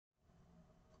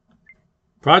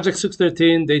Project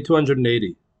 613, day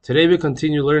 280. Today we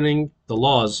continue learning the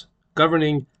laws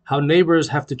governing how neighbors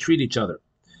have to treat each other.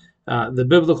 The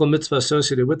biblical mitzvah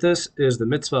associated with this is the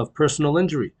mitzvah of personal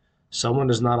injury.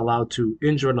 Someone is not allowed to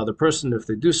injure another person. If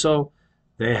they do so,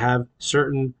 they have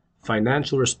certain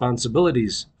financial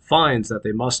responsibilities, fines that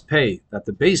they must pay, that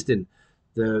the Beis Din,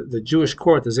 the Jewish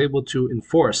court, is able to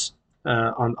enforce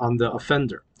on the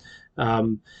offender.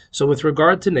 So with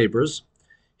regard to neighbors,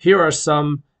 here's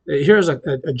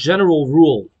a general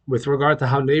rule with regard to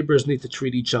how neighbors need to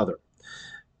treat each other.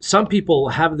 Some people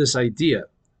have this idea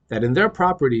that in their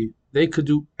property, they could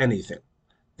do anything.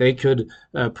 They could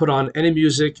put on any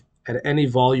music at any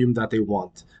volume that they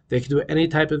want. They could do any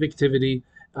type of activity.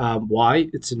 Why?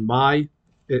 It's in my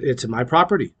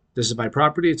property. This is my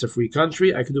property. It's a free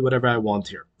country. I can do whatever I want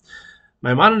here.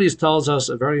 Maimonides tells us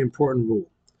a very important rule.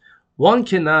 One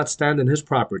cannot stand in his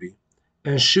property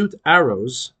and shoot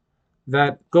arrows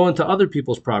that go into other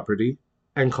people's property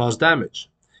and cause damage.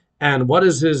 And what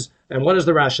is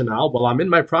the rationale? Well, I'm in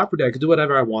my property. I can do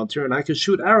whatever I want here, and I can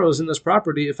shoot arrows in this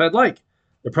property if I'd like.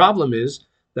 The problem is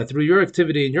that through your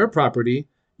activity in your property,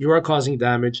 you are causing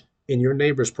damage in your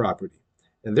neighbor's property.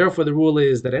 And therefore, the rule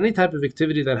is that any type of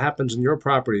activity that happens in your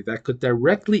property that could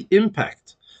directly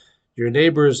impact your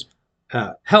neighbor's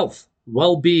health,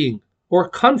 well-being, or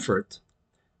comfort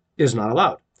is not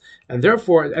allowed. And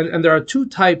therefore, and there are two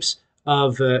types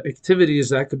of activities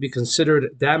that could be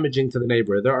considered damaging to the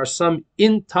neighbor. There are some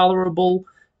intolerable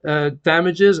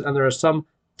damages, and there are some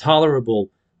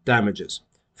tolerable damages.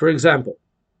 For example,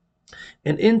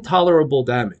 an intolerable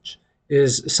damage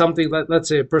is something, let's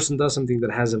say a person does something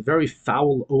that has a very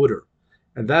foul odor,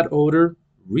 and that odor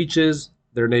reaches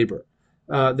their neighbor.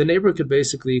 The neighbor could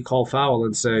basically call foul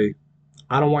and say,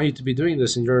 I don't want you to be doing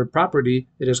this in your property.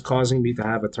 It is causing me to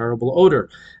have a terrible odor.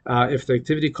 If the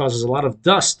activity causes a lot of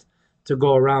dust to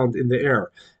go around in the air,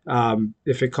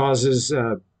 if it causes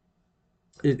the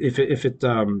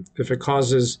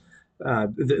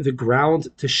ground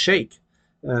to shake,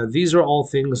 these are all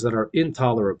things that are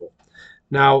intolerable.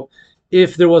 Now,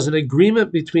 if there was an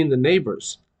agreement between the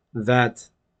neighbors that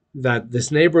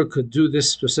this neighbor could do this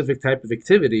specific type of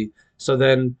activity, so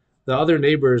then the other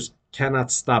neighbors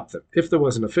cannot stop them. If there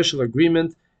was an official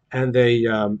agreement and they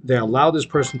allowed this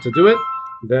person to do it,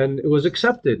 then it was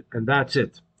accepted, and that's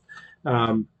it.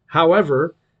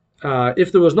 However,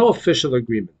 if there was no official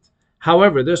agreement,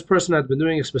 however, this person had been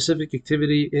doing a specific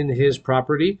activity in his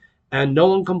property and no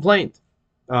one complained.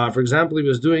 For example, he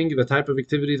was doing the type of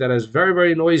activity that is very,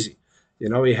 very noisy. You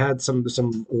know, he had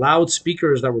some loud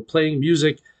speakers that were playing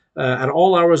music at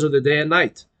all hours of the day and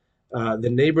night. The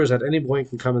neighbors at any point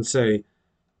can come and say,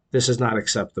 this is not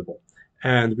acceptable.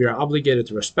 And we are obligated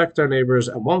to respect our neighbors.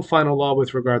 And one final law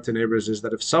with regard to neighbors is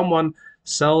that if someone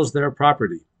sells their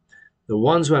property, the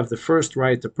ones who have the first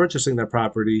right to purchasing that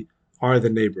property are the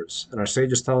neighbors. And our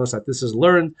sages tell us that this is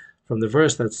learned from the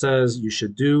verse that says you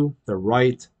should do the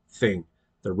right thing.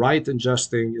 The right and just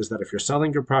thing is that if you're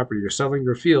selling your property, you're selling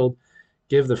your field,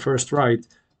 give the first right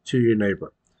to your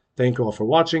neighbor. Thank you all for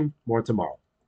watching. More tomorrow.